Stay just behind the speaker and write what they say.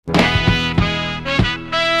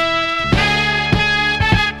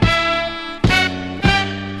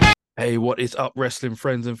What is up, wrestling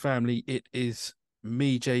friends and family? It is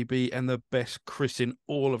me, JB, and the best Chris in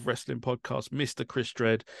all of wrestling podcasts, Mr. Chris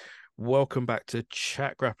Dredd. Welcome back to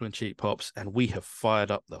Chat Grapple and Cheap Pops, and we have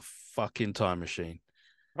fired up the fucking time machine.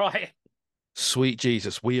 Right. Sweet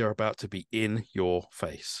Jesus, we are about to be in your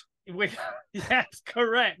face. Yes,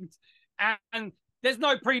 correct. And there's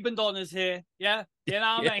no prima donnas here. Yeah. You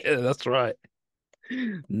know what I mean? Yeah, that's right.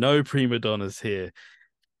 No prima donnas here.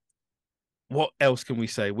 What else can we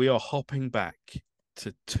say? We are hopping back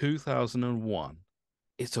to 2001.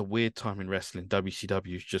 It's a weird time in wrestling.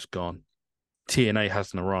 WCW's just gone. TNA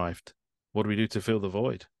hasn't arrived. What do we do to fill the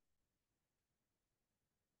void?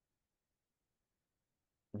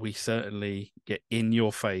 We certainly get in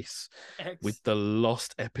your face with the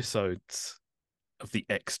lost episodes of the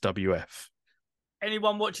XWF.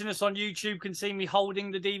 Anyone watching us on YouTube can see me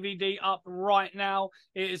holding the DVD up right now.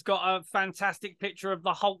 It has got a fantastic picture of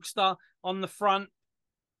the Hulkster on the front.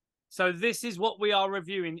 So this is what we are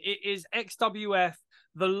reviewing. It is XWF,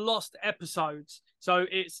 the lost episodes. So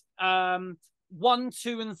it's 1,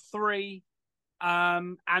 2, and 3.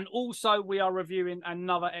 And also we are reviewing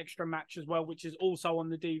another extra match as well, which is also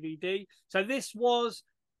on the DVD. So this was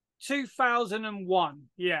 2001.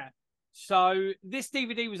 Yeah. So this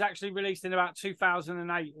DVD was actually released in about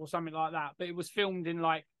 2008 or something like that, but it was filmed in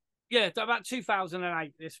about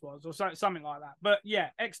 2008 this was, or something like that. But yeah,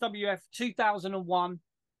 XWF 2001.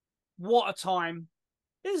 What a time.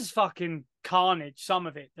 This is fucking carnage, some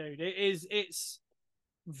of it, dude. It's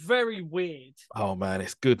very weird. Oh man,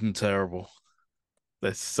 it's good and terrible.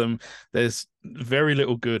 There's very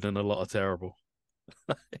little good and a lot of terrible.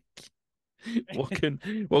 what can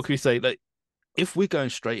we say? Like, if we're going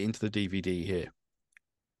straight into the DVD here,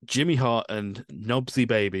 Jimmy Hart and Knobsy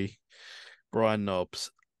Baby, Brian Knobs,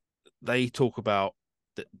 they talk about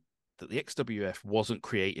that the XWF wasn't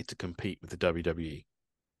created to compete with the WWE.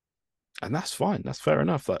 And that's fine. That's fair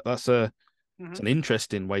enough. That's it's an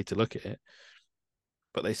interesting way to look at it.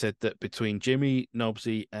 But they said that between Jimmy,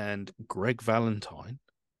 Knobsy, and Greg Valentine,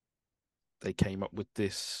 they came up with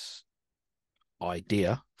this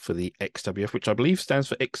idea for the XWF, which I believe stands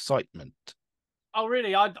for excitement. Oh,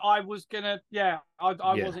 really? I was gonna, I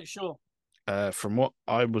wasn't sure. From what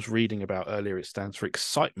I was reading about earlier, it stands for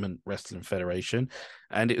Excitement Wrestling Federation,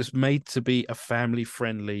 and it was made to be a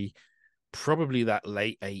family-friendly, probably that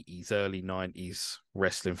late 80s, early 90s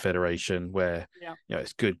wrestling federation where,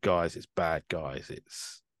 it's good guys, it's bad guys,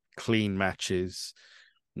 it's clean matches,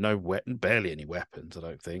 barely any weapons, I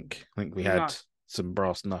don't think. I think we had some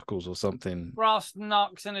brass knuckles or something. Brass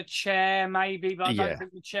knucks and a chair, maybe, but I don't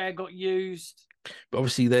think the chair got used. But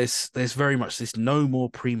obviously there's very much this no more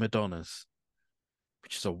prima donnas,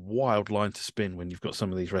 which is a wild line to spin when you've got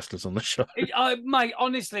some of these wrestlers on the show. Mate,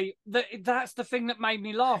 honestly, that's the thing that made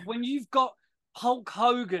me laugh. When you've got Hulk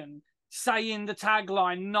Hogan saying the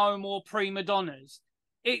tagline, no more prima donnas,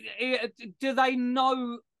 do they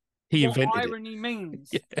know what irony means?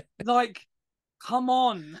 Yeah. Like, come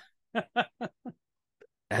on.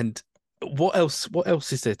 And what else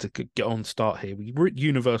is there to get on start here? We're at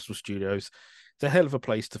Universal Studios. It's a hell of a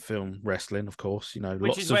place to film wrestling, of course.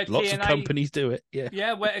 Lots of companies do it. Yeah,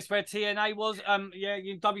 it's where TNA was.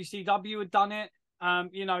 WCW had done it.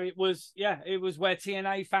 It was where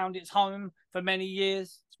TNA found its home for many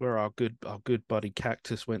years. It's where our good buddy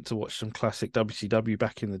Cactus went to watch some classic WCW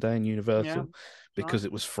back in the day in Universal, because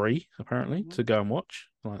it was free apparently to go and watch.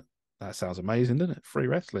 Like, that sounds amazing, doesn't it? Free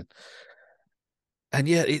wrestling. And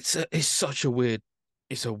yeah, it's such a weird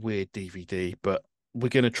DVD, but we're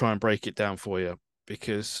going to try and break it down for you,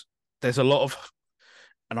 because there's a lot of,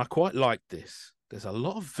 and I quite like this, there's a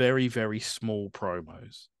lot of very, very small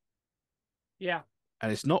promos. Yeah. And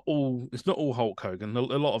it's not all Hulk Hogan. A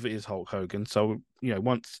lot of it is Hulk Hogan. So,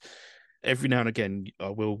 once every now and again, I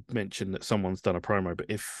will mention that someone's done a promo, but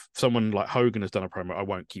if someone like Hogan has done a promo, I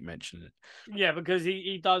won't keep mentioning it. Yeah, because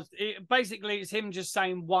he does. Basically, it's him just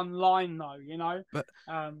saying one line, though, But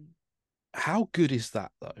how good is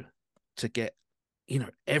that, though, to get,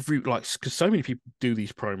 because so many people do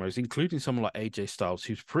these promos, including someone like AJ Styles,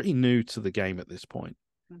 who's pretty new to the game at this point,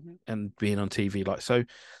 and being on TV. So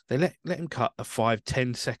they let him cut a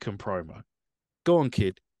 5-10 second promo. Go on,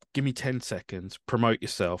 kid, give me 10 seconds, promote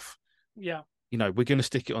yourself. Yeah. We're going to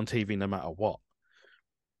stick it on TV no matter what.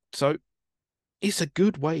 So it's a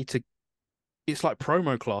good way it's like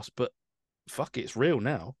promo class, but fuck it, it's real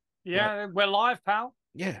now. Yeah, we're live, pal.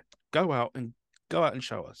 Yeah, go out and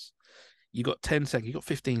show us. You got 10 seconds, you got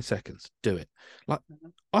 15 seconds, do it.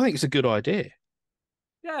 I think it's a good idea.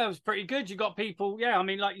 Yeah, it was pretty good. You got people,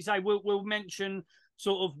 like you say, we'll mention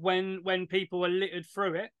sort of when people are littered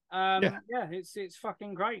through it. It's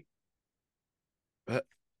fucking great. But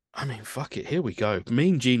I mean, fuck it. Here we go.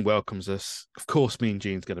 Mean Gene welcomes us. Of course, Mean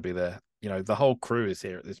Gene's going to be there. You know, the whole crew is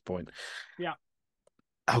here at this point. Yeah.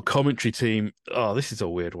 Our commentary team. Oh, this is a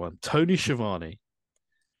weird one. Tony Schiavone,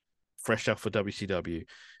 fresh out for WCW,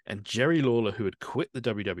 and Jerry Lawler, who had quit the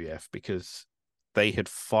WWF because they had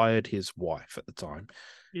fired his wife at the time.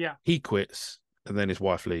 Yeah. He quits, and then his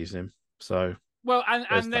wife leaves him. So, well, and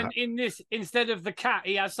then that. in this, instead of the cat,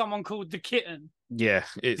 he has someone called the kitten. Yeah,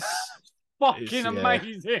 it's fucking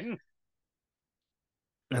amazing.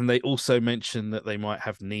 And they also mention that they might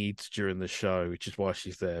have needs during the show, which is why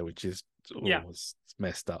she's there, which is it's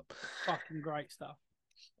messed up. Fucking great stuff.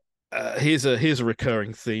 Here's a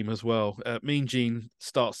recurring theme as well. Mean Gene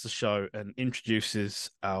starts the show and introduces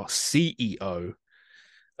our CEO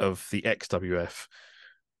of the XWF,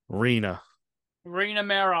 Rena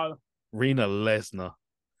Mero. Rena Lesnar.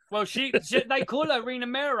 Well, they call her Rena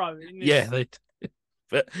Mero. Yeah,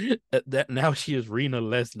 but now she is Rena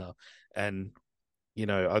Lesnar, and you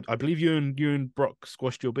know, I believe you and Brock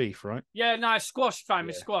squashed your beef, right? Yeah, no, squashed, fam.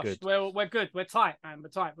 It's squashed. Good. We're good. We're tight, man. We're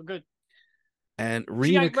tight. We're good. And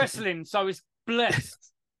she ain't wrestling, so it's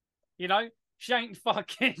blessed. You know, she ain't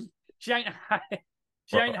fucking. She ain't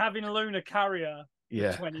having Luna carry her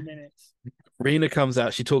for 20 minutes. Rena comes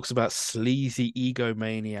out. She talks about sleazy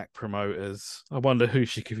egomaniac promoters. I wonder who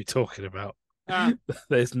she could be talking about.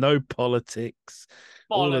 There's no politics.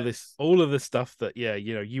 Bollocks. All of this stuff that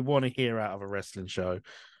you want to hear out of a wrestling show,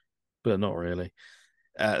 but not really.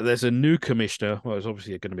 There's a new commissioner. Well, it's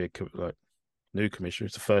obviously going to be a new commissioner.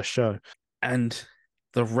 It's the first show, and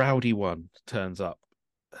the rowdy one turns up,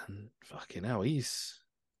 and fucking hell, he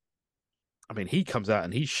comes out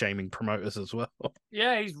and he's shaming promoters as well.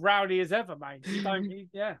 Yeah, he's rowdy as ever, mate.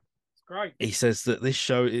 It's great. He says that this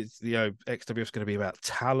show is, XWF is going to be about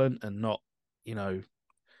talent and not,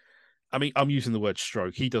 I mean, I'm using the word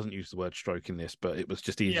stroke. He doesn't use the word stroke in this, but it was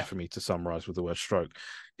just easy for me to summarize with the word stroke.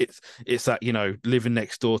 It's that, living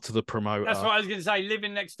next door to the promoter. That's what I was going to say,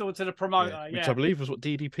 living next door to the promoter. Which I believe was what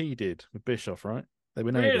DDP did with Bischoff, right? They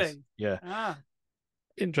were neighbors. Really? Yeah.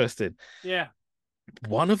 Interesting. Yeah.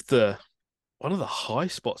 One of the high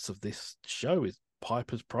spots of this show is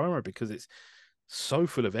Piper's promo because it's so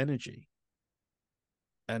full of energy.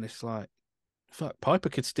 And it's like, fuck, Piper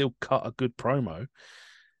could still cut a good promo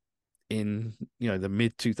in the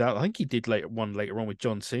mid 2000s. I think he did later on with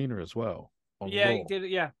John Cena as well. Yeah, Raw. He did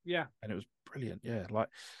it. Yeah. And it was brilliant. Yeah,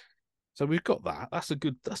 so we've got that. That's a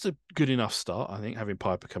good enough start, I think, having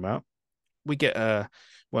Piper come out. We get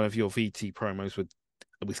one of your VT promos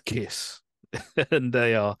with Kiss, and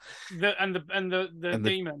they are the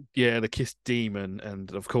demon. The Kiss demon,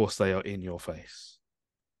 and of course they are in your face.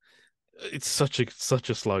 It's such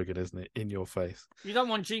a slogan, isn't it? In your face. You don't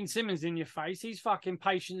want Gene Simmons in your face. He's fucking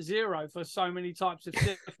patient zero for so many types of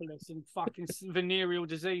syphilis and fucking venereal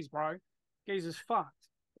disease, bro. Geezer's fucked.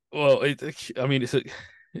 Well,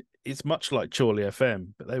 it's much like Chorley FM,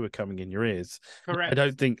 but they were coming in your ears. Correct. I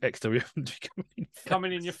don't think XWF would be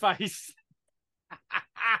coming in your face.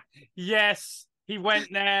 Yes, he went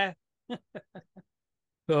there.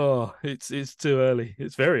 Oh, it's too early.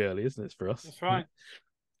 It's very early, isn't it, for us? That's right.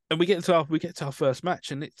 And we get to our first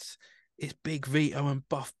match, and it's Big Vito and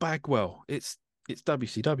Buff Bagwell. It's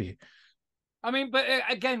WCW. I mean, but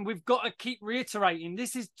again, we've got to keep reiterating.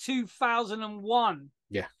 This is 2001.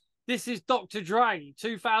 Yeah. This is Dr. Dre,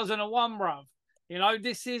 2001, bruv.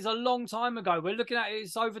 This is a long time ago. We're looking at it,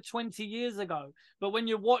 it's over 20 years ago. But when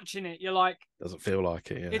you're watching it, you're like... Doesn't feel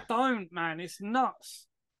like it, yeah. It don't, man. It's nuts.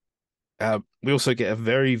 We also get a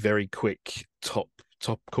very, very quick top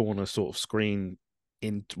corner sort of screen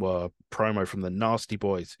into a promo from the Nasty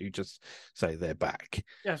Boys, who just say they're back.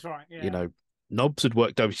 That's right, yeah. Knobs had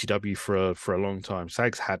worked WCW for a long time.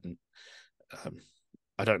 Sags hadn't.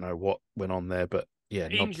 I don't know what went on there, but yeah.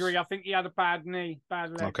 Injury, Knobs... I think he had a bad knee,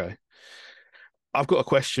 bad leg. Okay. I've got a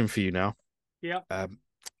question for you now. Yeah.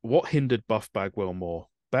 What hindered Buff Bagwell more?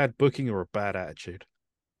 Bad booking or a bad attitude?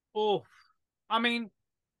 Oh, I mean,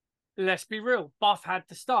 let's be real. Buff had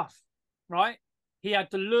the stuff, right? He had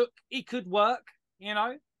the look. He could work,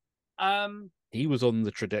 He was on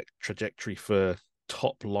the trajectory for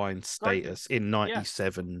top line status in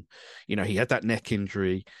 97. Yeah. He had that neck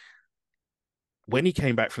injury. When he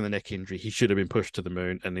came back from the neck injury, he should have been pushed to the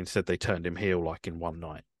moon, and instead they turned him heel like in one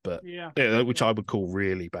night. But which I would call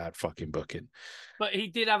really bad fucking booking. But he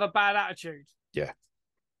did have a bad attitude. Yeah,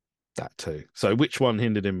 that too. So which one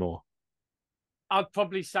hindered him more? I'd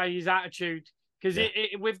probably say his attitude, because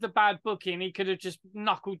with the bad booking, he could have just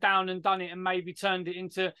knuckled down and done it, and maybe turned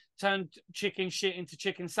chicken shit into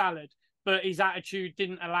chicken salad. But his attitude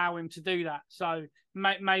didn't allow him to do that. So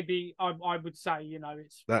maybe I would say,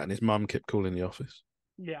 it's... That, and his mum kept calling the office.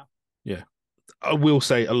 Yeah. Yeah. I will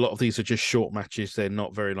say a lot of these are just short matches. They're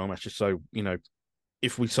not very long matches. So,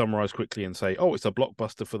 if we summarize quickly and say, oh, it's a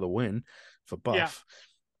blockbuster for the win for Yeah. Buff,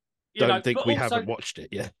 don't think But we also haven't watched it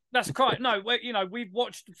yet. that's correct. No, we've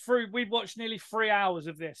watched nearly 3 hours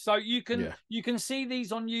of this, so Yeah. you can see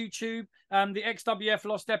these on YouTube. The XWF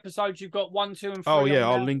lost episodes. You've got 1, 2, and Oh 3 yeah, on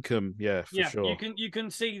I'll there. link them. Yeah, for Yeah, sure. you can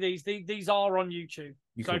see these. These are on YouTube.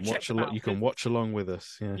 You So can check watch a them lot. out You can because watch along with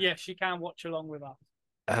us. Yeah. yes, you can watch along with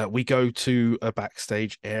us. We go to a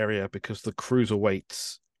backstage area because the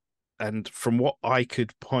cruiserweights, and from what I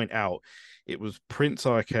could point out, it was Prince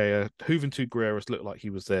Ikea, Juventud Guerreros looked like he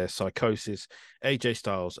was there, Psychosis, AJ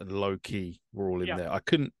Styles, and Low Key were all in Yeah. there. I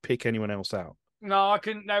couldn't pick anyone else out. No, I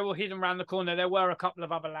couldn't. They were hidden around the corner. There were a couple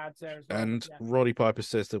of other lads there as well. And Yeah. Roddy Piper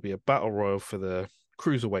says there'll be a battle royal for the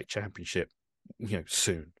cruiserweight championship,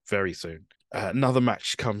 soon, very soon. Another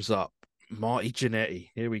match comes up. Marty Jannetty,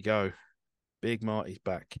 here we go. Big Marty's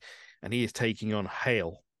back, and he is taking on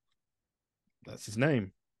Hale. That's his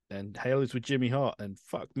name. And Hale is with Jimmy Hart, and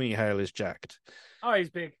fuck me, Hale is jacked. Oh, he's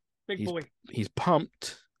big, big He's boy. he's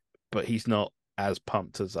pumped, but he's not as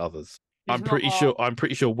pumped as others. He's I'm not. pretty sure. I'm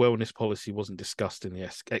pretty sure wellness policy wasn't discussed in the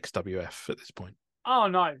XWF at this point. Oh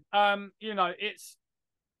no.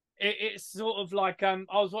 It's sort of like I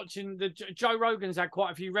was watching Joe Rogan's had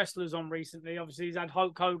quite a few wrestlers on recently. Obviously, he's had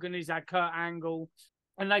Hulk Hogan, he's had Kurt Angle,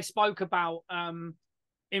 and they spoke about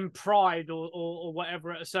in Pride or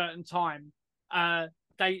whatever at a certain time.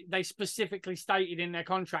 They specifically stated in their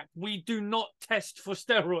contract, we do not test for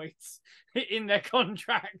steroids in their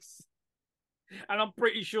contracts, and I'm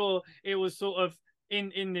pretty sure it was sort of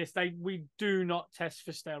in this we do not test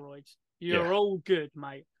for steroids. You're all good,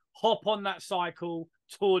 mate. Hop on that cycle,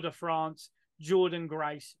 Tour de France, Jordan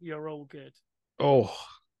Grace. You're all good. Oh,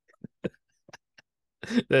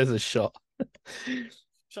 there's a shot.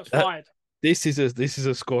 Shots fired. This is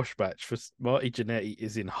a squash match for Marty Jannetty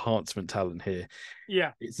is enhancement talent here.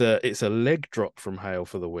 Yeah, it's a leg drop from Hale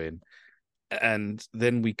for the win, and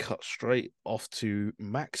then we cut straight off to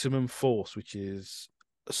Maximum Force, which is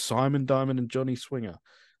Simon Diamond and Johnny Swinger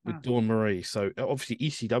with Dawn Marie. So obviously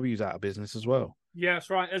ECW's out of business as well. Yeah, that's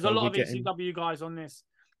right. There's a lot of ECW guys on this.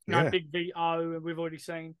 Yeah. Big Vito, we've already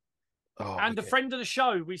seen. Oh, and the friend of the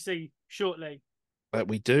show we see shortly.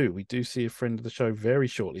 We do see a friend of the show very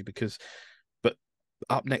shortly but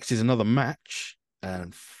up next is another match,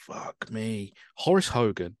 and fuck me, Horace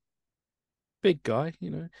Hogan, big guy,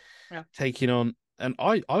 taking on, and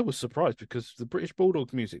I was surprised because the British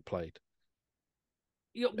Bulldog music played.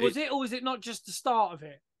 Was it, or was it not just the start of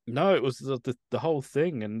it? No, it was the whole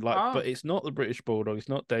thing, and but it's not the British Bulldog, it's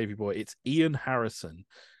not Davy Boy, it's Ian Harrison,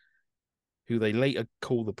 who they later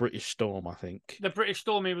call the British Storm, I think. The British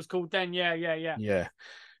Storm he was called then, yeah. Yeah,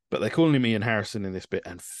 but they're calling him Ian Harrison in this bit,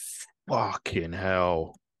 and fucking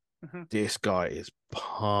hell, this guy is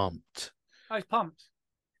pumped. Oh, he's pumped.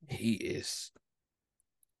 He is.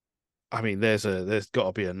 I mean, there's got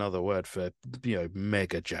to be another word for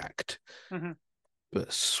mega jacked.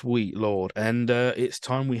 But sweet Lord. And it's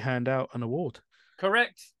time we hand out an award.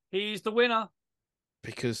 Correct. He's the winner.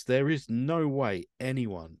 Because there is no way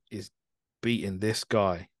anyone is beating this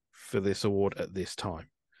guy for this award at this time.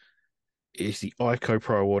 It is the ICO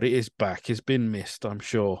Pro Award. It is back. It's been missed, I'm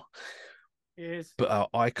sure. It is. But our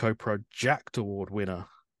ICO Pro Jacked Award winner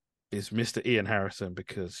is Mr. Ian Harrison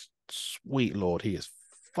because, sweet Lord, he is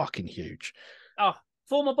fucking huge. Oh,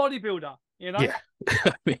 former bodybuilder. Yeah.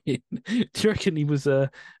 I mean, do you reckon he was had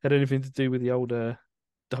anything to do with the old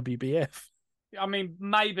WBF? I mean,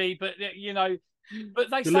 maybe, but but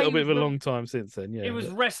they it's a say little bit of a long time since then. Yeah, he was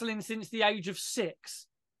wrestling since the age of 6.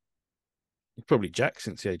 He's probably jacked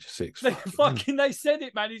since the age of 6. They said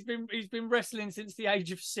it, man. He's been wrestling since the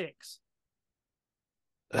age of 6.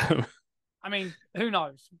 I mean, who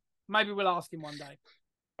knows? Maybe we'll ask him one day.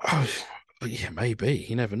 Oh, yeah, maybe.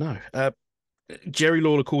 You never know. Jerry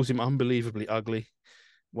Lawler calls him unbelievably ugly.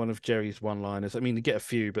 One of Jerry's one-liners. I mean, you get a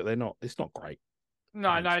few, but it's not great.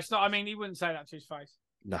 No, it's not. I mean, he wouldn't say that to his face.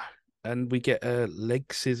 No. And we get a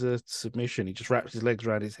leg scissor submission. He just wraps his legs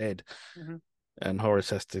around his head, and Horace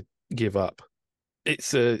has to give up.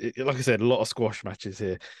 It's like I said, a lot of squash matches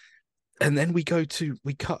here. And then we cut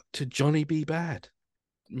to Johnny B. Bad.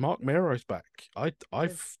 Mark Mero's back.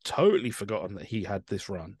 I've totally forgotten that he had this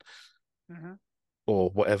run. Or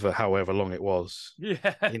whatever, however long it was.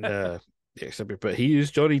 Yeah. In the XW, but he is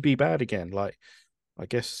Johnny B. Bad again. Like, I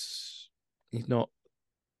guess he's not.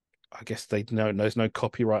 I guess they know there's no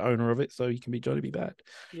copyright owner of it, so he can be Johnny B. Bad.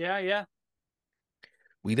 Yeah.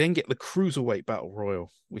 We then get the Cruiserweight Battle Royal,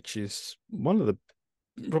 which is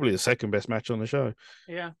probably the second best match on the show.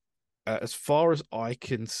 Yeah. As far as I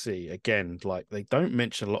can see, again, like they don't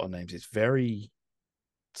mention a lot of names. It's very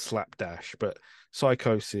slapdash, but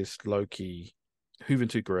Psychosis, Loki,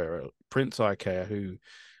 Juventud Guerrero, Prince Ikea, who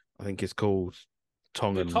I think is called The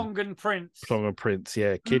Tongan Tongan Prince. Tongan Prince,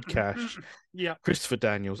 yeah, Kid Cash, Yeah. Christopher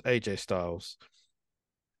Daniels, AJ Styles,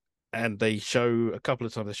 and they show a couple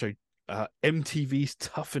of times. They show MTV's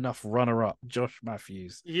Tough Enough runner-up Josh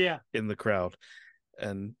Matthews Yeah. in the crowd,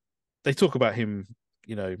 and they talk about him,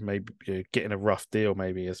 maybe getting a rough deal,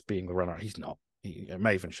 maybe as being the runner. He's not.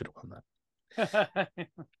 Maven should have won that.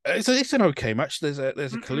 It's an okay match. There's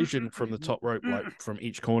a collision from the top rope, like from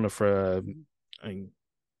each corner for. I mean,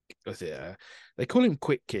 they call him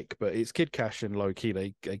Quick Kick, but it's Kid Cash and Low Key.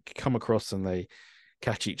 They come across and they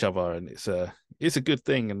catch each other, and it's a good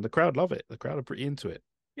thing, and the crowd love it. The crowd are pretty into it.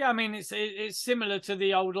 Yeah, I mean it's similar to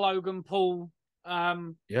the old Logan Paul.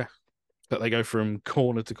 Yeah, that they go from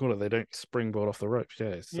corner to corner. They don't springboard off the ropes.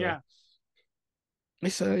 Yeah,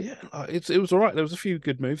 it was all right. There was a few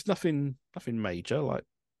good moves. Nothing major. Like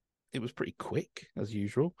it was pretty quick as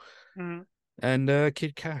usual. Mm-hmm. And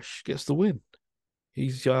Kid Cash gets the win.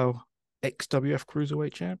 He's your XWF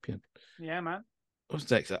Cruiserweight champion. Yeah, man. What's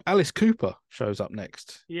next? Alice Cooper shows up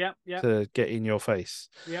next. Yeah. To get in your face.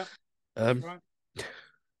 Yeah. Right.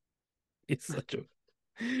 It's such a.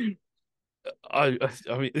 I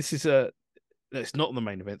mean, this is it's not the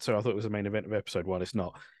main event. So I thought it was the main event of episode 1. It's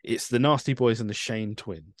not. It's the Nasty Boys and the Shane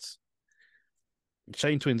Twins.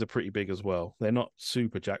 Shane Twins are pretty big as well. They're not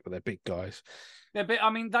super jacked, but they're big guys. Yeah, but I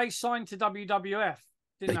mean, they signed to WWF.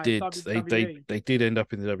 Didn't they they did. They did end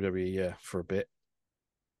up in the WWE, yeah, for a bit.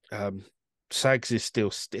 Sags is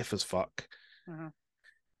still stiff as fuck. Uh-huh.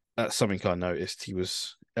 That's something I noticed. He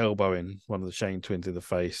was elbowing one of the Shane Twins in the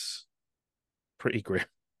face. Pretty grim.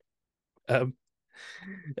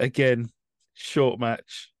 Again, short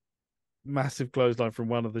match, massive clothesline from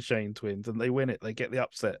one of the Shane Twins, and they win it. They get the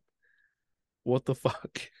upset. What the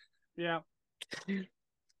fuck? Yeah.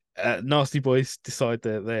 Nasty Boys decide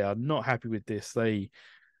that they are not happy with this. They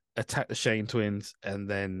attack the Shane Twins, and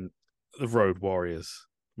then the Road Warriors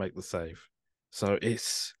make the save. So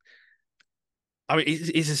it's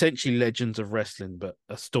essentially Legends of Wrestling, but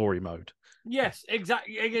a story mode. Yes,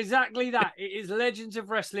 exactly that. It is Legends of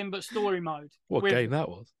Wrestling, but story mode. What game that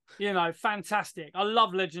was? Fantastic. I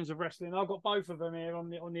love Legends of Wrestling. I've got both of them here on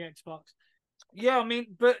the Xbox. Yeah, I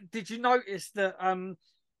mean, but did you notice that?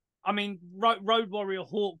 Road Warrior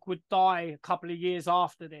Hawk would die a couple of years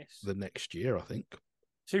after this. The next year, I think.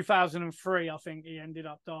 2003, I think he ended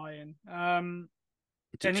up dying. And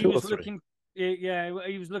he was looking,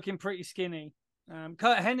 he was looking pretty skinny.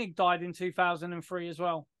 Kurt Hennig died in 2003 as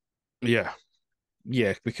well. Yeah,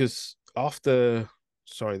 because after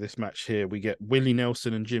this match here, we get Willie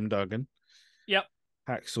Nelson and Jim Duggan. Yep.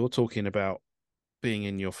 Hacksaw talking about being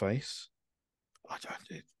in your face.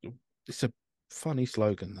 It's a funny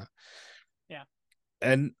slogan, that. Yeah.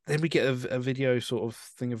 And then we get a video sort of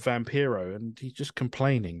thing of Vampiro, and he's just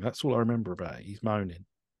complaining. That's all I remember about it. He's moaning.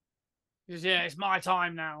 Yeah, it's my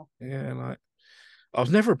time now. Yeah, like I was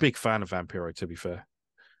never a big fan of Vampiro, to be fair.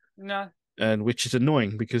 No. And which is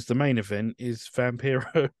annoying because the main event is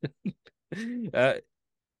Vampiro. Kurt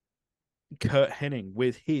Hennig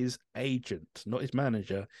with his agent, not his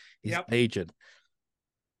manager, his agent.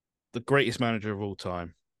 The greatest manager of all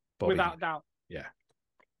time. Bobby. Without doubt. Yeah.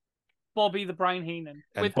 Bobby the Brain Heenan.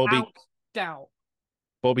 And without doubt.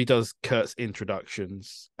 Bobby does Kurt's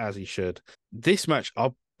introductions as he should. This match,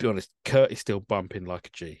 I'll be honest, Kurt is still bumping like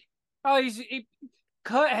a G. Oh,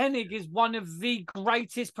 Kurt Hennig is one of the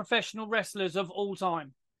greatest professional wrestlers of all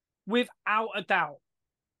time. Without a doubt.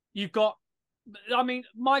 You've got,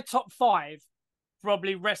 my top 5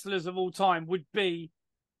 probably wrestlers of all time would be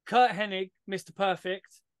Kurt Hennig, Mr.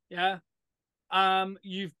 Perfect. Yeah.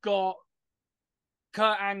 You've got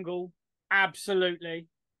Kurt Angle, absolutely.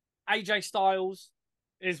 AJ Styles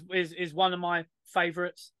is one of my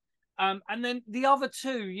favorites. And then the other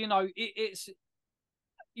two, it's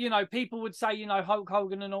people would say, Hulk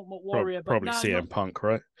Hogan and Ultimate Warrior, but probably CM Punk,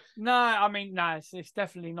 right? No, it's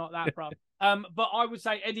definitely not that, bro. But I would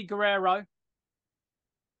say Eddie Guerrero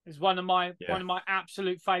is one of my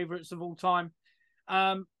absolute favorites of all time.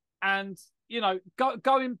 And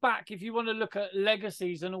going back, if you want to look at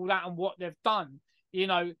legacies and all that and what they've done,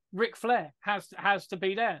 Ric Flair has to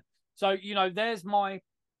be there. So there's my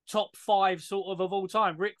top 5 sort of all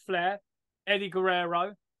time: Ric Flair, Eddie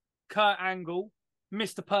Guerrero, Kurt Angle,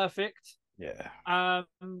 Mr. Perfect, and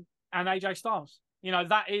AJ Styles.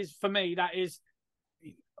 That is, for me, it's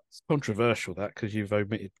controversial, that, because you've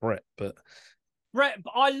omitted Brett, but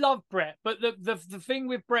I love Brett, but the thing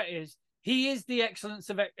with Brett is he is the excellence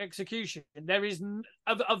of execution. There is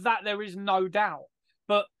of that there is no doubt.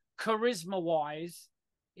 But charisma wise,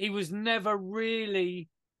 he was never really,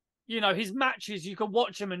 his matches, you can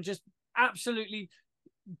watch them and just absolutely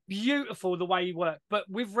beautiful the way he worked. But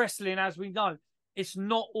with wrestling, as we know, it's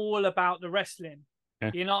not all about the wrestling.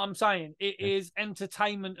 Yeah. You know what I'm saying? It is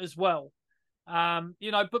entertainment as well.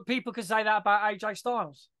 But people can say that about AJ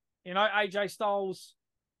Styles. AJ Styles,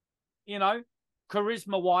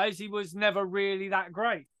 charisma wise, he was never really that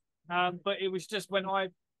great. But it was just when I,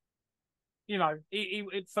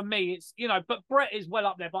 for me, it's, but Bret is well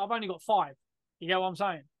up there, but I've only got 5. You get what I'm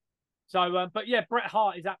saying? So, but yeah, Bret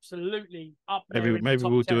Hart is absolutely up there. Maybe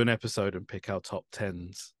we'll 10. do an episode and pick our top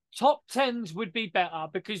 10s. Top 10s would be better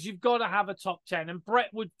because you've got to have a top 10, and Bret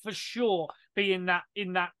would for sure be in that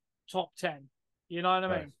top 10. You know what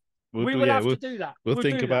I mean? We'll have to do that. We'll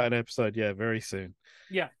think about an episode, very soon.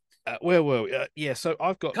 Yeah. So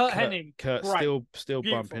I've got Kurt Hennig. Kurt great. still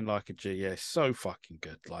bumping like a G. Yeah, so fucking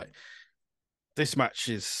good. Like, this match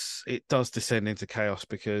it does descend into chaos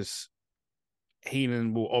because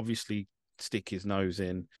Heenan will obviously stick his nose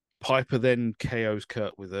in. Piper then KOs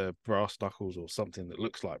Kurt with a brass knuckles or something that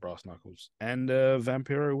looks like brass knuckles, and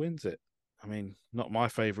Vampiro wins it. I mean, not my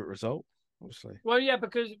favorite result, obviously. Well, yeah,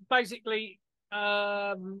 because basically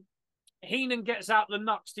Heenan gets out the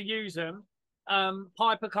nuts to use them.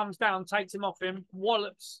 Piper comes down, takes him off him,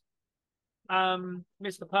 wallops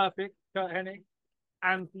Mr. Perfect, Kurt Hennig,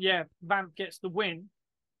 and Vamp gets the win.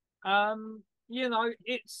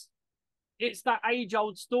 It's that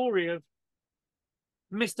age-old story of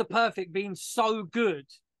Mr. Perfect being so good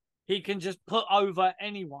he can just put over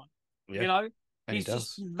anyone. He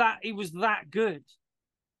was that good.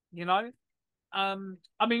 I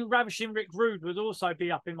mean, Ravishing Rick Rude would also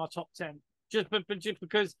be up in my top 10 just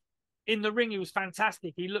because in the ring he was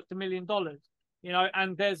fantastic. He looked $1 million.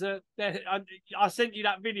 And I sent you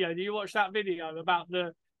that video. Do you watch that video about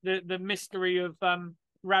the mystery of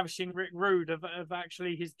Ravishing Rick Rude of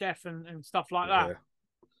actually his death and stuff like that?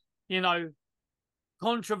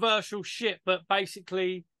 Controversial shit, but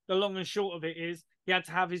basically the long and short of it is he had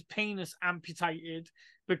to have his penis amputated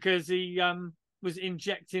because he was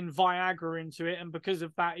injecting Viagra into it, and because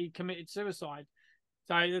of that he committed suicide.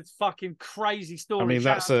 So it's fucking crazy story. I mean,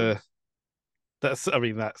 that's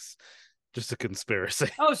just a conspiracy.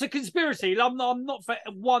 Oh, it's a conspiracy. I'm not for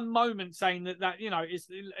one moment saying that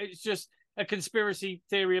it's just a conspiracy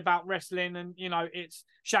theory about wrestling, and it's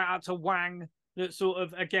shout out to Wang that sort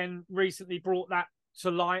of again recently brought that to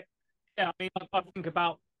light. I mean, I think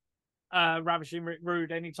about Ravishing Rick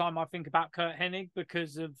Rude anytime I think about Kurt Hennig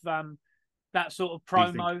because of that sort of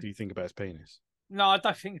promo. Do you think about his penis? No, I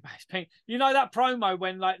don't think about his penis. That promo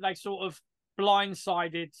when they sort of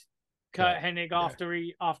blindsided Kurt Hennig after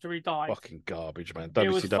he died. Fucking garbage, man. It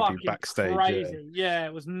was WCW backstage. Crazy. Yeah,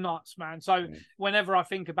 it was nuts, man. So whenever I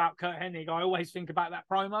think about Kurt Hennig, I always think about that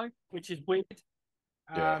promo, which is weird.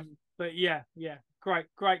 But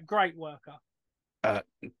great worker.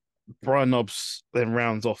 Brian Knobbs then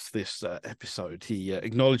rounds off this episode. He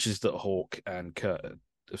acknowledges that Hawk and Kurt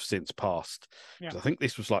have since passed. I think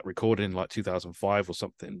this was like recorded in like 2005 or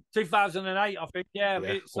something. 2008, I think.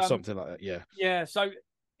 Or something like that. Yeah. So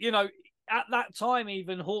at that time,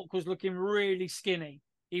 even Hawk was looking really skinny.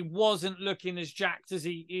 He wasn't looking as jacked as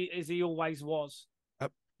he always was.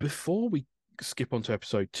 Before we skip on to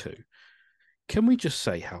episode 2, can we just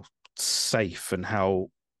say how safe and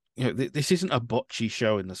how this isn't a botchy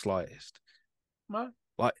show in the slightest? No.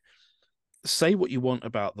 Like, say what you want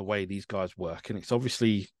about the way these guys work, and it's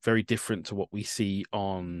obviously very different to what we see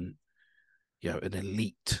on, an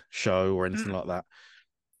elite show or anything like that.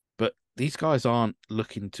 But these guys aren't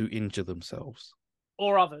looking to injure themselves.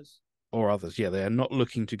 Or others. Yeah, they are not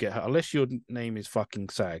looking to get hurt, unless your name is fucking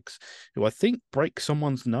Sags, who I think breaks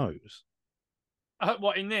someone's nose.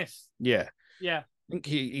 What, in this? Yeah. Yeah. I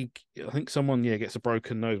think someone gets a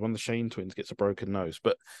broken nose. One of the Shane twins gets a broken nose.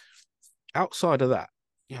 But outside of that,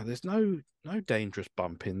 there's no dangerous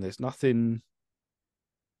bumping. There's nothing.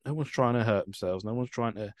 No one's trying to hurt themselves. No one's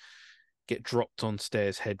trying to get dropped on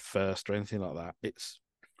stairs head first or anything like that. It's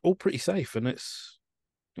all pretty safe, and it's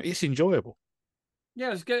enjoyable.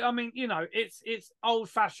 Yeah, it's good. I mean, it's old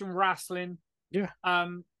fashioned wrestling. Yeah.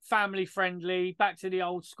 Family friendly, back to the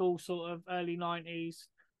old school sort of early 90s,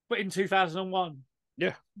 but in 2001.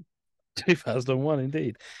 Yeah. 2001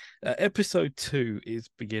 indeed. Episode 2 is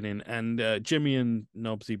beginning, and Jimmy and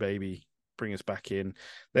Nobsy Baby bring us back in.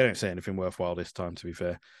 They don't say anything worthwhile this time, to be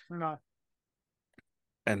fair. No.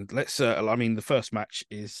 And let's the first match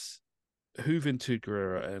is Juventud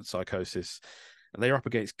Guerrera and Psychosis, and they're up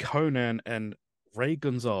against Conan and Ray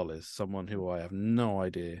Gonzalez, someone who I have no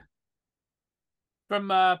idea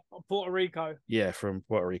from Puerto Rico. Yeah, from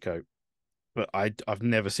Puerto Rico. But I've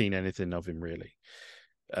never seen anything of him really.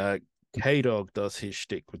 K-Dog does his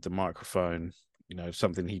shtick with the microphone,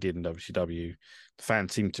 something he did in WCW. The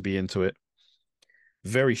fans seem to be into it.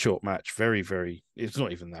 Very short match, very, very. It's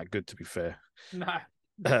not even that good, to be fair.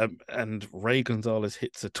 No. And Ray Gonzalez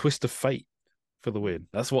hits a twist of fate for the win.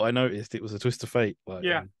 That's what I noticed. It was a twist of fate.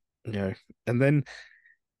 Yeah. And then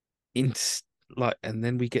and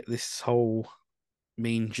then we get this whole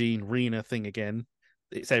Mean Gene Rena thing again.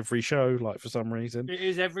 It's every show, for some reason. It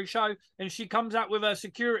is every show. And she comes out with her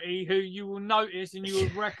security, who you will notice and you will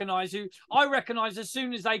recognize, who I recognized as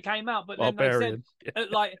soon as they came out. But then Barbarian. They said,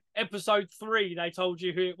 at episode 3, they told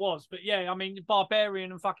you who it was. But yeah, I mean,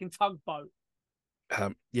 Barbarian and fucking Tugboat.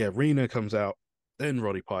 Rena comes out, then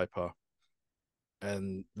Roddy Piper,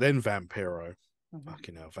 and then Vampiro. Mm-hmm.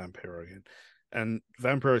 Fucking hell, Vampiro again. And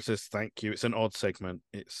Vampiro says thank you. It's an odd segment.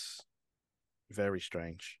 It's very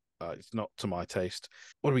strange. It's not to my taste.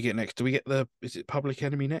 What do we get next? Do we get is it Public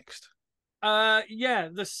Enemy next? Yeah,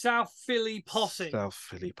 the South Philly Posse. South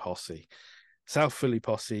Philly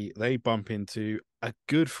Posse. They bump into a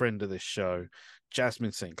good friend of this show,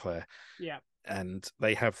 Jasmine St. Clair. Yeah. And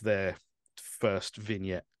they have their first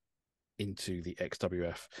vignette into the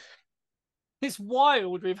XWF. It's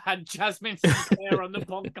wild we've had Jasmine Sinclair on the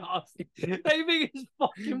podcast. They think it's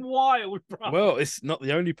fucking wild, bro. Well, it's not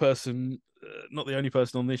the only person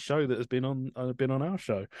on this show that has been on our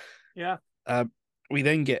show. Yeah. We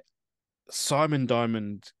then get Simon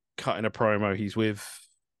Diamond cutting a promo. He's with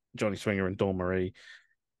Johnny Swinger and Dawn Marie.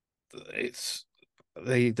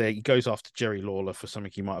 He goes after Jerry Lawler for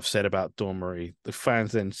something he might have said about Dawn Marie. The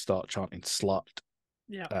fans then start chanting "slut."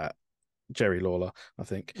 Yeah. Jerry Lawler, I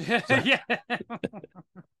think. Yeah.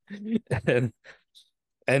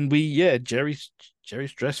 and Jerry's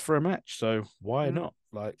dressed for a match, so why not?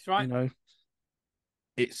 That's right.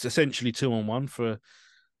 It's essentially 2-on-1 for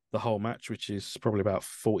the whole match, which is probably about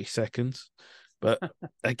 40 seconds. But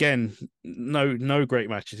again, no great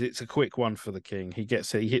matches. It's a quick one for the King. He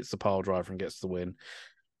hits the pile driver and gets the win.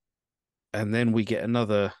 And then we get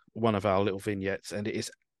another one of our little vignettes, and it is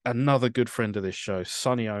another good friend of this show,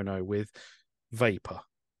 Sonny Ono with Vapor.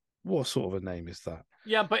 What sort of a name is that?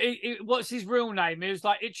 Yeah, but what's his real name? It was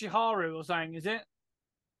like Ichiharu or something, is it?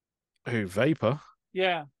 Who, Vapor?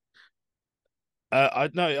 Yeah. I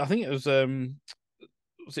think it was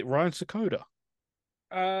it Ryan Sakoda?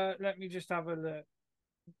 Let me just have a look.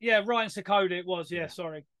 Yeah, Ryan Sakoda it was. Yeah,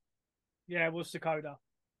 sorry. Yeah, it was Sakoda.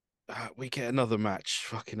 We get another match,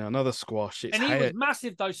 another squash. And he was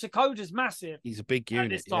massive though. Sakoda's massive. He's a big unit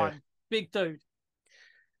at this time. Yeah. Big dude.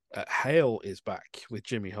 Hale is back with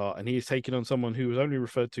Jimmy Hart, and he is taking on someone who was only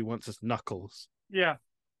referred to once as Knuckles. Yeah,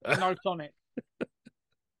 no Sonic.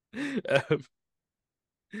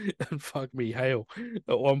 And fuck me, Hale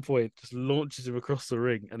at one point just launches him across the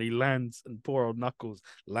ring, and he lands, and poor old Knuckles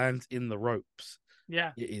lands in the ropes.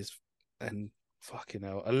 Yeah, it is, and fucking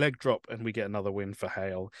hell, a leg drop, and we get another win for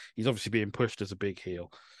Hale. He's obviously being pushed as a big heel.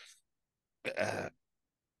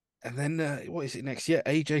 And then what is it next? Yeah,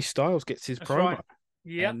 AJ Styles gets his promo. Right.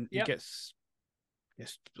 Yeah, and he gets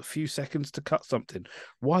a few seconds to cut something.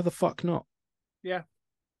 Why the fuck not? Yeah.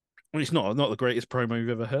 Well, it's not the greatest promo you've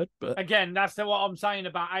ever heard, but again, that's what I'm saying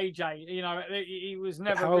about AJ. He was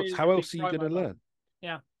never. How else are you going to learn?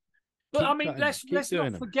 Yeah, but I mean, let's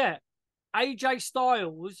not forget AJ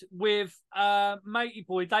Styles with Matey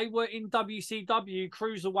Boy. They were in WCW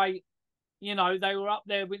Cruiserweight. They were up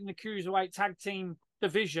there in the Cruiserweight Tag Team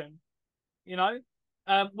division.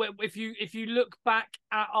 If you look back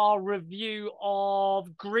at our review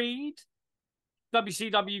of Greed,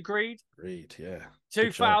 WCW Greed, yeah,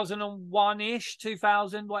 2001-ish,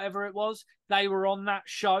 2000, whatever it was, they were on that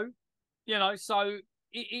show. So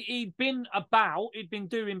he'd been about, he'd been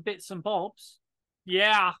doing bits and bobs.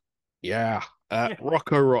 Yeah.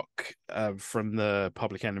 Rocco Rock from the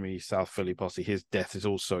Public Enemy South Philly Posse. His death is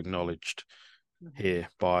also acknowledged here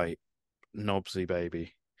by Nobsy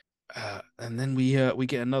Baby. And then we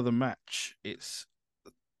get another match. It's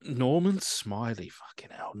Norman Smiley. Fucking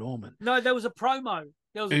hell, Norman. No, there was a promo.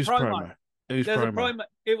 Whose promo? Whose promo?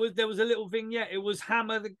 There was a little vignette. It was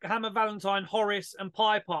Hammer Valentine, Horace, and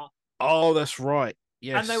Piper. Oh, that's right.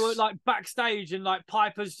 Yes. And they were backstage, and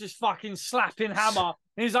Piper's just fucking slapping Hammer.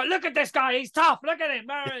 And he's like, "Look at this guy. He's tough. Look at him."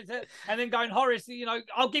 And then going, "Horace,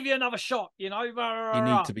 I'll give you another shot. You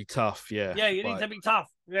need to be tough. Yeah. Yeah, you need to be tough.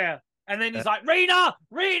 Yeah." And then he's like, Rena!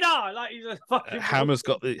 He's a fucking Hammer's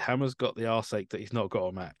got the arse ache that he's not got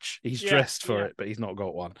a match. He's dressed for it, but he's not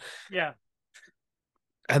got one. Yeah.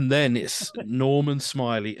 And then it's Norman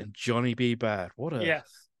Smiley and Johnny B. Bad. What a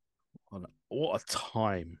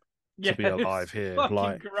time. to be it's alive here. fucking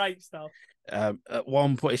Like, great stuff. at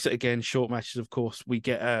one point, it's again short matches. Of course, we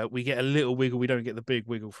get a little wiggle. We don't get the big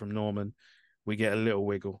wiggle from Norman. We get a little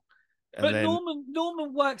wiggle, and But then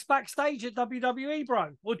Norman works backstage at WWE,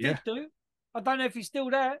 bro, or yeah, did do. I don't know if he's still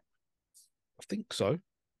there. I think so.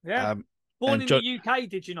 Yeah, born in the UK.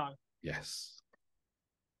 Did you know? Yes,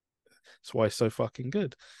 that's why it's so fucking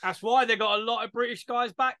good. That's why they got a lot of British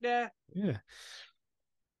guys back there. Yeah.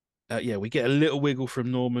 Yeah, we get a little wiggle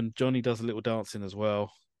from Norman. Johnny does a little dancing as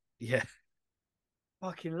well. Yeah.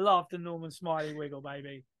 Fucking love the Norman Smiley wiggle,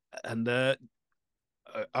 baby. And I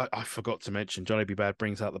forgot to mention, Johnny B. Bad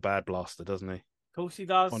brings out the Bad Blaster, doesn't he? Of course he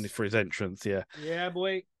does. For his entrance, yeah. Yeah,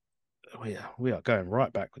 boy. We are going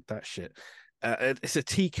right back with that shit. It's a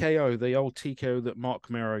TKO, the old TKO that Mark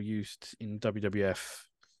Mero used in WWF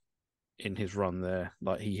in his run there.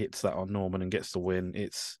 Like, he hits that on Norman and gets the win.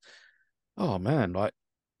 It's, oh man, like,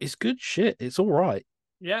 it's good shit. It's all right.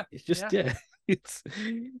 Yeah. It's just, yeah it's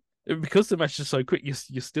because the match is so quick, you're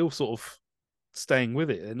still sort of staying with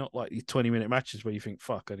it. They're not like these 20-minute matches where you think,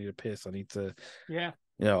 fuck, I need a piss. I need to,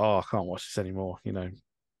 oh, I can't watch this anymore,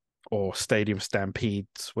 or stadium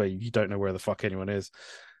stampedes where you don't know where the fuck anyone is.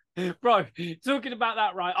 Bro, talking about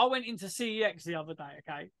that, right? I went into CEX the other day,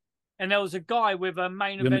 okay? And there was a guy with a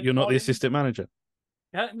main event. You're not the assistant manager?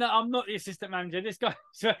 No, I'm not the assistant manager. This guy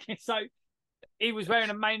was working. So he was wearing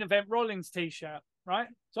a main event Rollins t-shirt, right?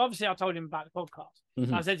 So obviously I told him about the podcast.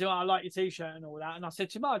 Mm-hmm. I said to him, I like your t-shirt and all that. And I said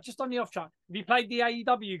to him, oh, just on the off chance, have you played the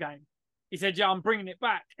AEW game? He said, yeah, I'm bringing it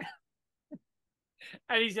back.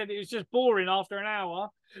 And he said it was just boring after an hour.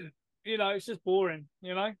 It's just boring,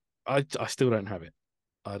 I still don't have it.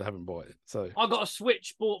 I haven't bought it. So I got a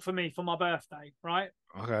Switch bought for me for my birthday, right?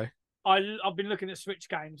 Okay. I've been looking at Switch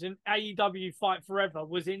games, and AEW Fight Forever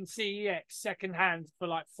was in CEX second hand for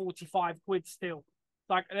like 45 quid still.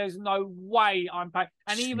 Like, there's no way I'm paying.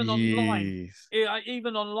 And even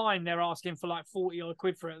online, they're asking for like 40 or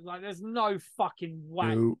quid for it. Like, there's no fucking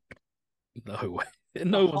way. Nope. No way.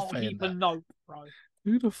 No one's paying that. Nope, bro.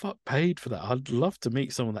 Who the fuck paid for that? I'd love to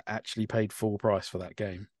meet someone that actually paid full price for that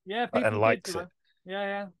game. Yeah, people and likes it.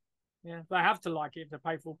 Yeah. They have to like it if they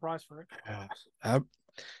pay full price for it.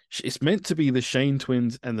 It's meant to be the Shane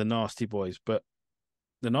Twins and the Nasty Boys, but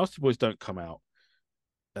the Nasty Boys don't come out,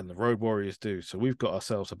 and the Road Warriors do. So we've got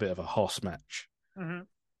ourselves a bit of a hoss match. Mm-hmm.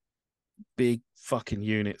 Big fucking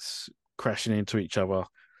units crashing into each other.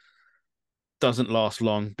 Doesn't last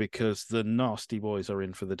long because the Nasty Boys are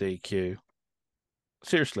in for the DQ.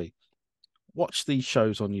 Seriously, watch these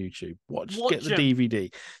shows on YouTube. Get the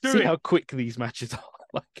DVD. See how quick these matches are.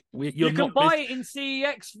 Like, you can buy it in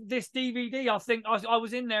CEX. This DVD, I think I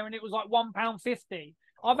was in there, and it was like £1.50.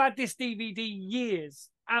 I've had this DVD years,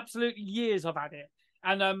 absolutely years. I've had it,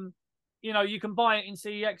 and you can buy it in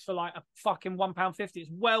CEX for like a fucking £1.50. It's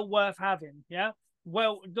well worth having. Yeah,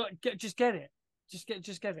 just get it. Just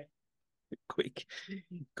get it. Quick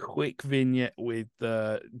vignette with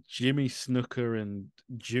Jimmy Snuka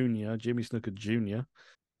Jr.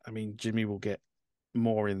 I mean, Jimmy will get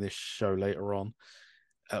more in this show later on.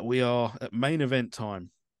 We are at main event time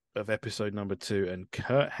of episode number 2, and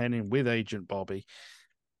Kurt Hennig with Agent Bobby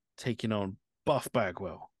taking on Buff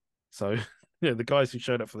Bagwell. So, the guys who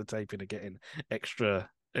showed up for the taping are getting extra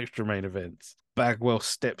main events. Bagwell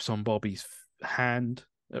steps on Bobby's hand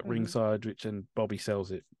at ringside, and Bobby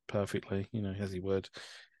sells it perfectly, as he would.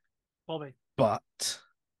 Bobby. But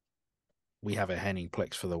we have a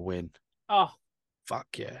Henningplex for the win. Oh. Fuck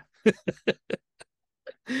yeah.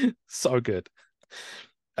 So good.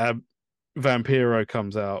 Vampiro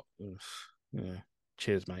comes out. Yeah,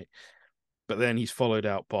 cheers, mate. But then he's followed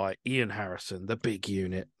out by Ian Harrison, the big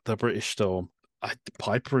unit, the British Storm.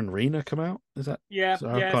 Piper and Rena come out? Is that? Yeah. So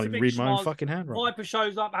I can't even read my own fucking handwriting. Piper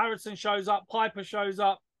shows up. Harrison shows up. Piper shows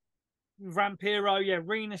up. Vampiro,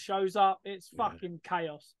 Rena shows up. It's fucking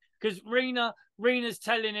chaos. Because Rena's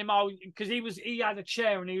telling him, because he had a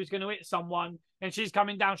chair and he was going to hit someone, and she's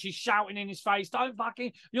coming down, she's shouting in his face,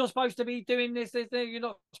 you're supposed to be doing this, you're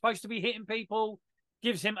not supposed to be hitting people.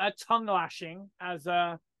 Gives him a tongue lashing as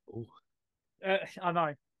I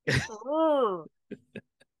know.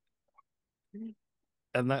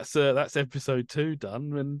 And that's episode 2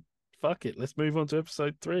 done, and fuck it, let's move on to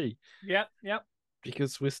episode 3. Yep.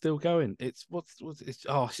 Because we're still going.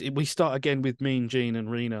 We start again with Mean Gene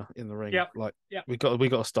and Rena in the ring. We got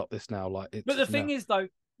to stop this now. But the thing is though,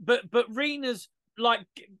 but Rena's like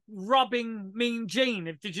rubbing Mean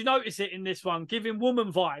Gene. Did you notice it in this one? Giving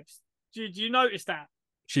woman vibes. Did you notice that?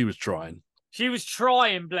 She was trying.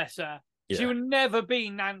 Bless her. Yeah. She would never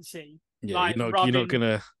be Nancy. Yeah, you're not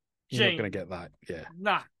gonna get that. Yeah.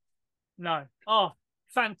 Nah. No. Oh,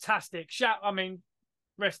 fantastic.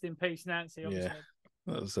 Rest in peace, Nancy. Obviously.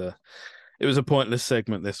 Yeah, it was a pointless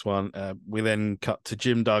segment. This one. We then cut to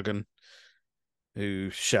Jim Duggan,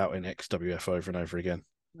 who's shouting XWF over and over again.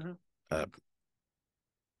 Mm-hmm.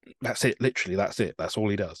 That's it. Literally, that's it. That's all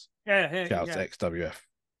he does. Yeah, Shouts XWF.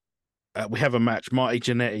 We have a match. Marty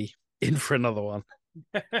Jannetty in for another one.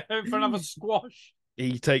 For another squash.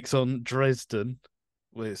 He takes on Dresden,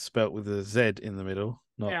 spelt with a Z in the middle,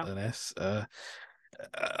 not an S.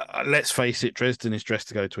 Let's face it, Dresden is dressed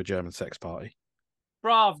to go to a German sex party.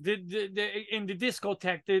 Bruv, in the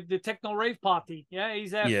discotheque, the techno rave party. Yeah,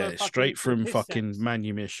 he's there. Yeah, for straight from piss fucking sex.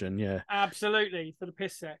 Manumission. Yeah, absolutely, for the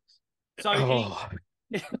piss sex. So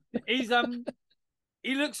he's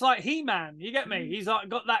he looks like He-Man. You get me? He's like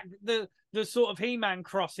got that the sort of He-Man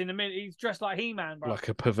cross in the middle. He's dressed like He-Man, bro. Like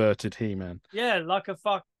a perverted He-Man. Yeah, like a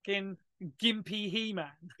fucking gimpy He-Man.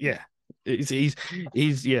 Yeah. He's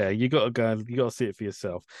yeah, you gotta see it for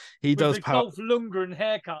yourself. He With does the Dolph Lundgren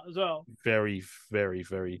haircut as well. Very, very,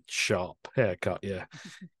 very sharp haircut, yeah.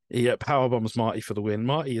 He powerbombs Marty for the win.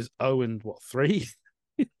 Marty is 0-3.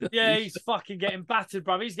 Yeah, he's fucking getting battered,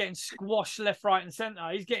 bro. He's getting squashed left, right, and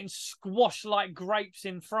centre. He's getting squashed like grapes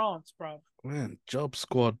in France, bro. Man, Job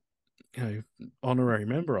Squad, honorary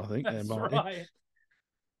member, I think. That's right.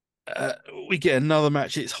 We get another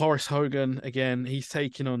match. It's Horace Hogan again. He's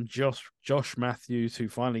taking on Josh Matthews, who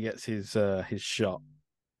finally gets his shot.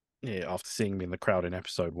 Yeah, after seeing him in the crowd in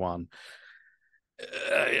episode 1.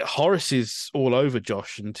 Horace is all over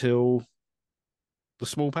Josh until the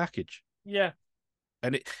small package. Yeah.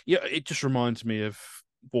 And it just reminds me of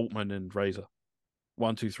Waltman and Razor.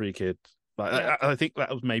 1, 2, 3 Kid. Like I think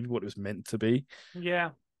that was maybe what it was meant to be.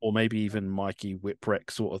 Yeah. Or maybe even Mikey Whipwreck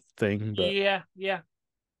sort of thing. But yeah.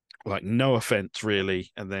 Like, no offense,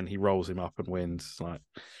 really. And then he rolls him up and wins. Like,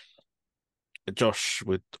 Josh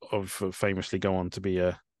would famously go on to be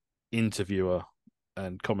a interviewer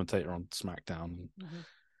and commentator on SmackDown. Mm-hmm.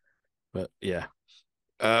 But yeah.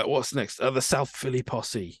 What's next? The South Philly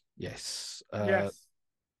Posse. Yes. Yes.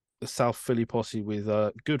 The South Philly Posse with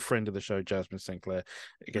a good friend of the show, Jasmine Sinclair,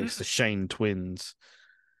 against the Shane Twins.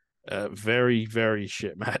 Very, very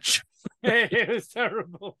shit match. It was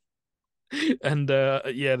terrible. And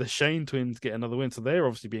the Shane Twins get another win, so they're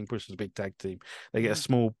obviously being pushed as a big tag team. They get a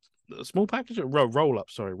small package, roll up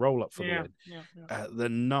for the win. Yeah. The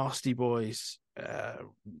Nasty Boys,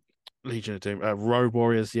 Legion of Doom, Road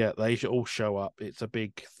Warriors, they should all show up. It's a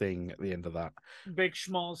big thing at the end of that. Big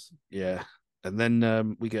schmoz. Yeah, and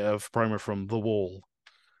then we get a promo from The Wall.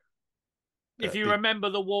 If you remember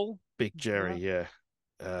The Wall, Big Jerry, yeah.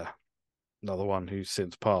 Another one who's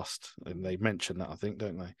since passed, and they mention that, I think,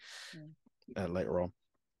 don't they? Later on.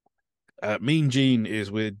 Mean Gene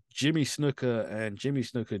is with Jimmy Snuka and Jimmy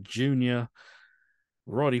Snuka Jr.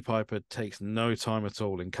 Roddy Piper takes no time at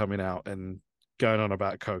all in coming out and going on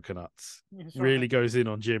about coconuts. Really goes in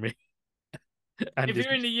on Jimmy. And if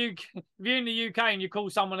you're in the UK and you call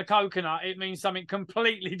someone a coconut, it means something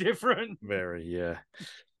completely different. Very, yeah.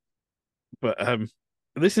 But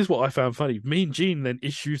this is what I found funny. Mean Gene then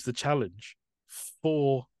issues the challenge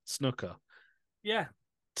for Snuka. Yeah.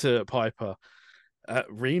 To Piper.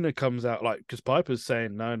 Rena comes out, because Piper's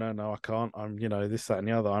saying, no, I can't. I'm, this, that, and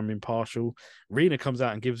the other. I'm impartial. Rena comes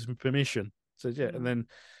out and gives him permission. Says, yeah. And then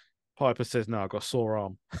Piper says, no, I've got a sore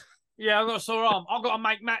arm. Yeah, I've got a sore arm. I've got to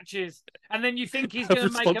make matches. And then you think he's going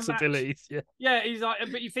to make a match. Yeah, he's like,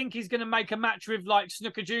 but you think he's going to make a match with like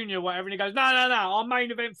Snooker Jr. or whatever. And he goes, no. Our main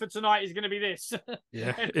event for tonight is going to be this.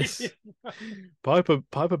 Yeah.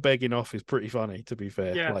 Piper begging off is pretty funny, to be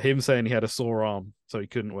fair. Yeah. Like him saying he had a sore arm, so he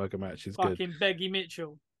couldn't work a match is good. Fucking Beggy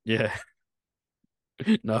Mitchell. Yeah.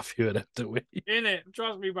 No few of them to win. In it.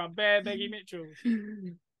 Trust me, bro. Bear Beggy Mitchell.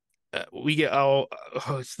 We get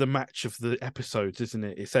it's the match of the episodes, isn't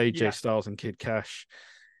it? It's AJ Styles and Kid Cash.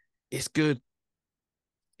 It's good.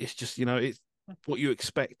 It's just, it's what you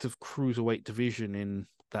expect of cruiserweight division in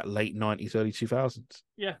that late 90s, early 2000s.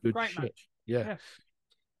 Yeah, good great shit. Match. Yeah.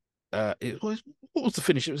 What was the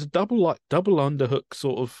finish? It was a double underhook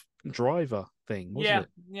sort of driver thing, wasn't it?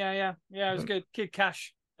 Yeah. It was good. Kid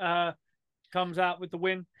Cash comes out with the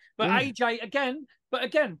win. But AJ again,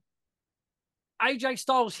 AJ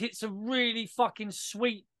Styles hits a really fucking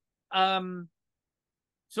sweet sort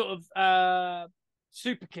of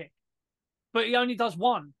super kick. But he only does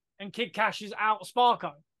one. And Kid Cash is out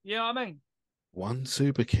Sparko. You know what I mean? One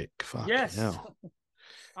super kick. Fuck yes. Hell.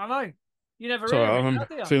 I know. You never Sorry, I'm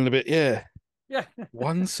feeling a bit, Yeah.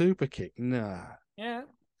 One super kick. Nah. Yeah.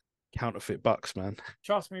 Counterfeit bucks, man.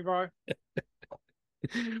 Trust me, bro.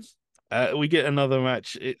 We get another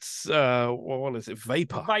match. It's what is it?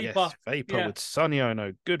 Vapor. Yes, Vapor with Sonny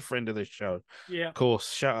Ono, good friend of the show. Yeah. Of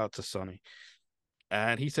course, shout out to Sonny.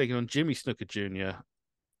 and he's taking on Jimmy Snuka Jr.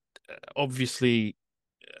 Obviously,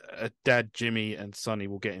 Dad Jimmy and Sonny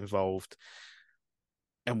will get involved,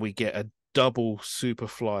 and we get a double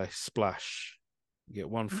Superfly splash. You get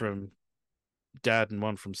one from Dad and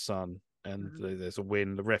one from Son, and there's a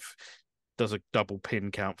win. The ref does a double pin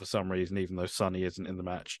count for some reason, even though Sonny isn't in the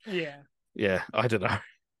match. Yeah, I don't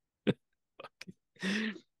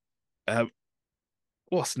know.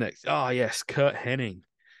 What's next? Oh, yes, Kurt Hennig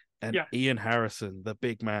and Ian Harrison, the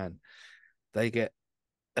big man. They get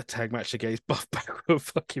a tag match against Buff Backward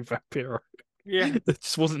fucking Vampiro. Yeah. There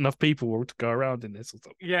just wasn't enough people to go around in this or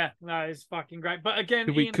something. Yeah, no, it's fucking great. But again,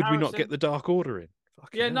 could we not get the Dark Order in?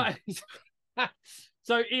 Fucking no.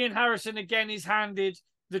 So Ian Harrison again is handed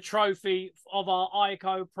the trophy of our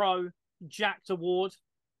ICO Pro Jacked Award.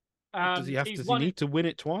 Does he need to win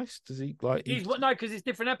it twice? Does he no, because it's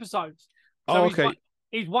different episodes. So okay.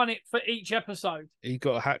 He's won it for each episode. He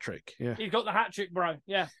got a hat trick. Yeah, he's got the hat trick, bro.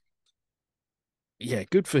 Yeah. Yeah,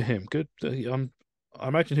 good for him. Good. I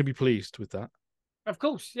imagine he'll be pleased with that. Of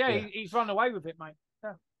course, yeah. He's run away with it, mate.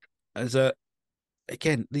 Yeah.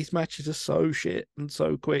 Again, these matches are so shit and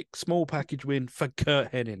so quick. Small package win for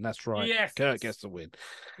Kurt Hennig. That's right. Yes. Kurt gets the win.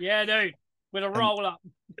 Yeah, dude. With a roll up,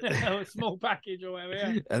 a small package or whatever.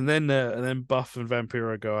 Yeah. And then Buff and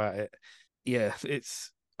Vampiro go at it. Yeah,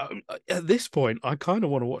 it's at this point I kind of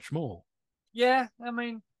want to watch more. Yeah, I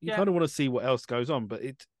mean, you kind of want to see what else goes on, but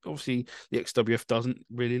it obviously the XWF doesn't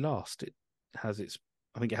really last. I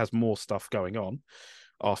think it has more stuff going on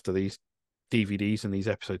after these DVDs and these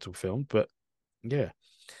episodes were filmed, but yeah.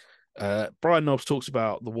 Brian Knobbs talks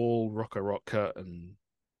about the Wall, Rocco Rock, Kurt, and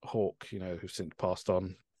Hawk, who've since passed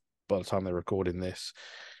on by the time they're recording this.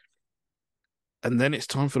 And then it's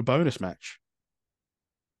time for the bonus match.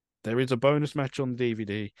 There is a bonus match on the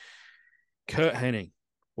DVD. Kurt Hennig,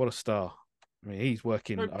 what a star. I mean, he's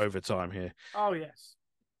working overtime here. Oh, yes.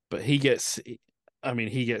 But he gets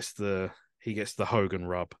the Hogan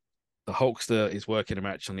rub. The Hulkster is working a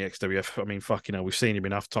match on the XWF. I mean, fucking hell, we've seen him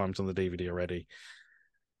enough times on the DVD already.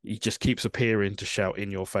 He just keeps appearing to shout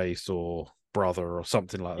in your face or brother or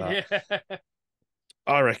something like that. Yeah.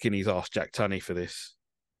 I reckon he's asked Jack Tunney for this.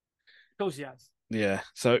 Of course he has. Yeah.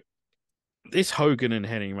 So this Hogan and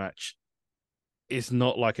Hennig match is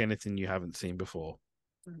not like anything you haven't seen before.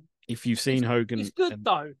 If you've seen Hogan... It's good,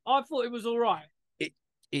 though. I thought it was all right.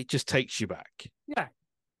 It just takes you back. Yeah.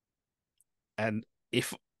 And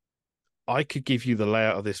if I could give you the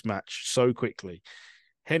layout of this match so quickly,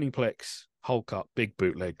 Hennigplex, Hulk up, big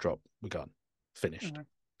bootleg drop, we're done. Finished.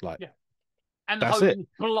 Yeah. And that's Hogan it.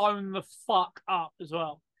 Blown the fuck up as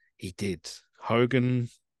well. He did. Hogan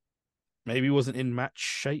maybe wasn't in match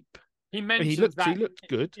shape. He mentioned he looked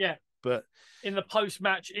good. Yeah. But in the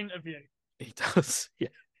post-match interview. He does, yeah.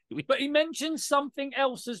 But he mentioned something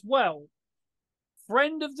else as well.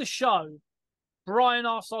 Friend of the show, Brian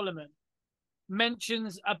R. Solomon,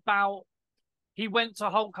 mentions about he went to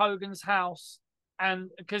Hulk Hogan's house and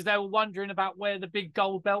because they were wondering about where the big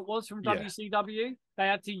gold belt was from WCW. They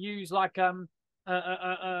had to use like a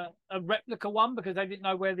replica one because they didn't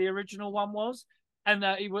know where the original one was. And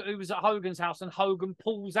he was at Hogan's house and Hogan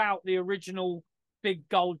pulls out the original big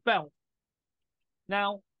gold belt.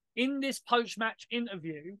 Now, in this post-match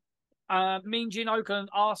interview, Mean Gene Okerlund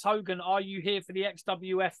asks Hogan, "Are you here for the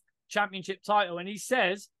XWF Championship title?" And he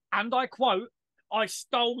says, and I quote, "I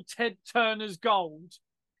stole Ted Turner's gold."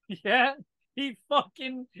 Yeah, he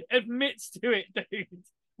fucking admits to it, dude.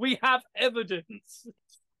 We have evidence.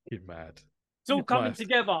 You're mad. It's all coming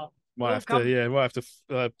together. Might have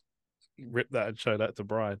to rip that and show that to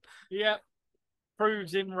Brian. Yeah,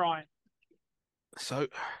 proves him right. So,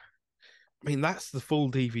 I mean, that's the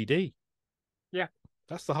full DVD. Yeah.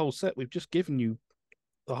 That's the whole set. We've just given you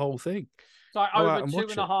the whole thing. It's like over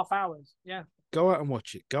 2.5 hours. Yeah. Go out and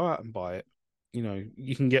watch it. Go out and buy it.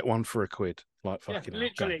 You can get one for £1. Like fucking hell.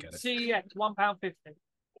 Literally. CEX, £1.50.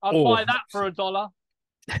 I'll buy that for $1.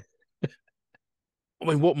 I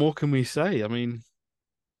mean, what more can we say? I mean,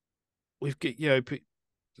 we've got,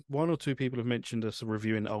 one or two people have mentioned us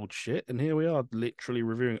reviewing old shit, and here we are literally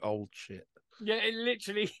reviewing old shit. Yeah, it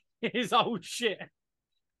literally is old shit.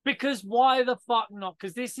 Because why the fuck not?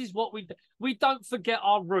 Because this is what we don't forget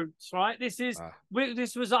our roots, right? This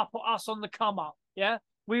was us on the come up, yeah?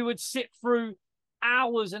 We would sit through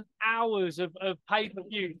hours and hours of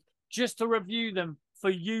pay-per-view just to review them for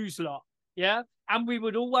yous lot, yeah? And we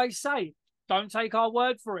would always say, don't take our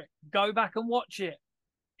word for it. Go back and watch it.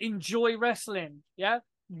 Enjoy wrestling, yeah?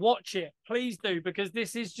 Watch it. Please do, because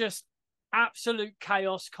this is just absolute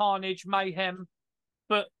chaos, carnage, mayhem,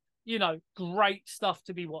 but great stuff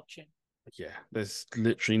to be watching. Yeah, there's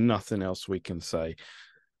literally nothing else we can say.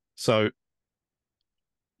 So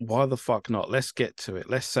why the fuck not? Let's get to it.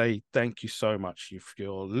 Let's say thank you so much if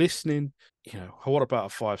you're listening. What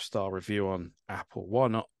about a 5-star review on Apple? Why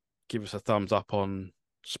not give us a thumbs up on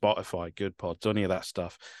Spotify, Good Pods, any of that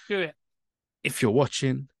stuff? Do it. If you're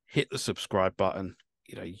watching, hit the subscribe button.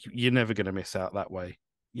 You're never going to miss out that way.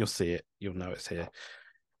 You'll see it. You'll know it's here.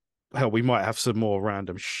 Hell, we might have some more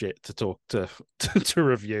random shit to talk to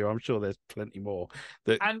review. I'm sure there's plenty more.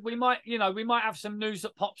 And we might have some news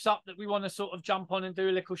that pops up that we want to sort of jump on and do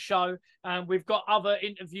a little show. And we've got other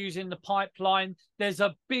interviews in the pipeline. There's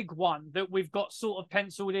a big one that we've got sort of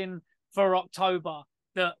penciled in for October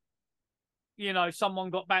that, someone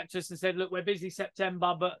got back to us and said, look, we're busy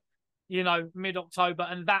September, but, mid-October.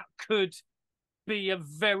 And that could be a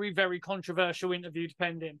very, very controversial interview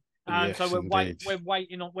depending. Yes, so we're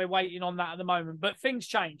waiting on that at the moment, but things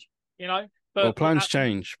change, But plans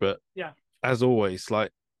change, but yeah, as always,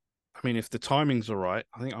 if the timing's all right,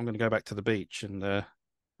 I think I'm going to go back to the beach and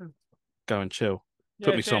go and chill.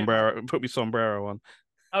 Put me sombrero on,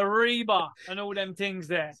 Ariba, and all them things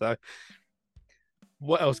there. So,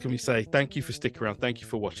 what else can we say? Thank you for sticking around. Thank you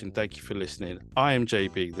for watching. Thank you for listening. I am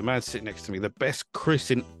JB, the man sitting next to me, the best Chris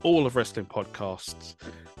in all of wrestling podcasts,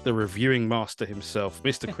 the reviewing master himself,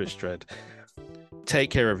 Mr. Chris Dredd. Take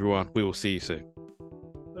care, everyone. We will see you soon.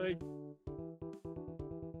 Bye.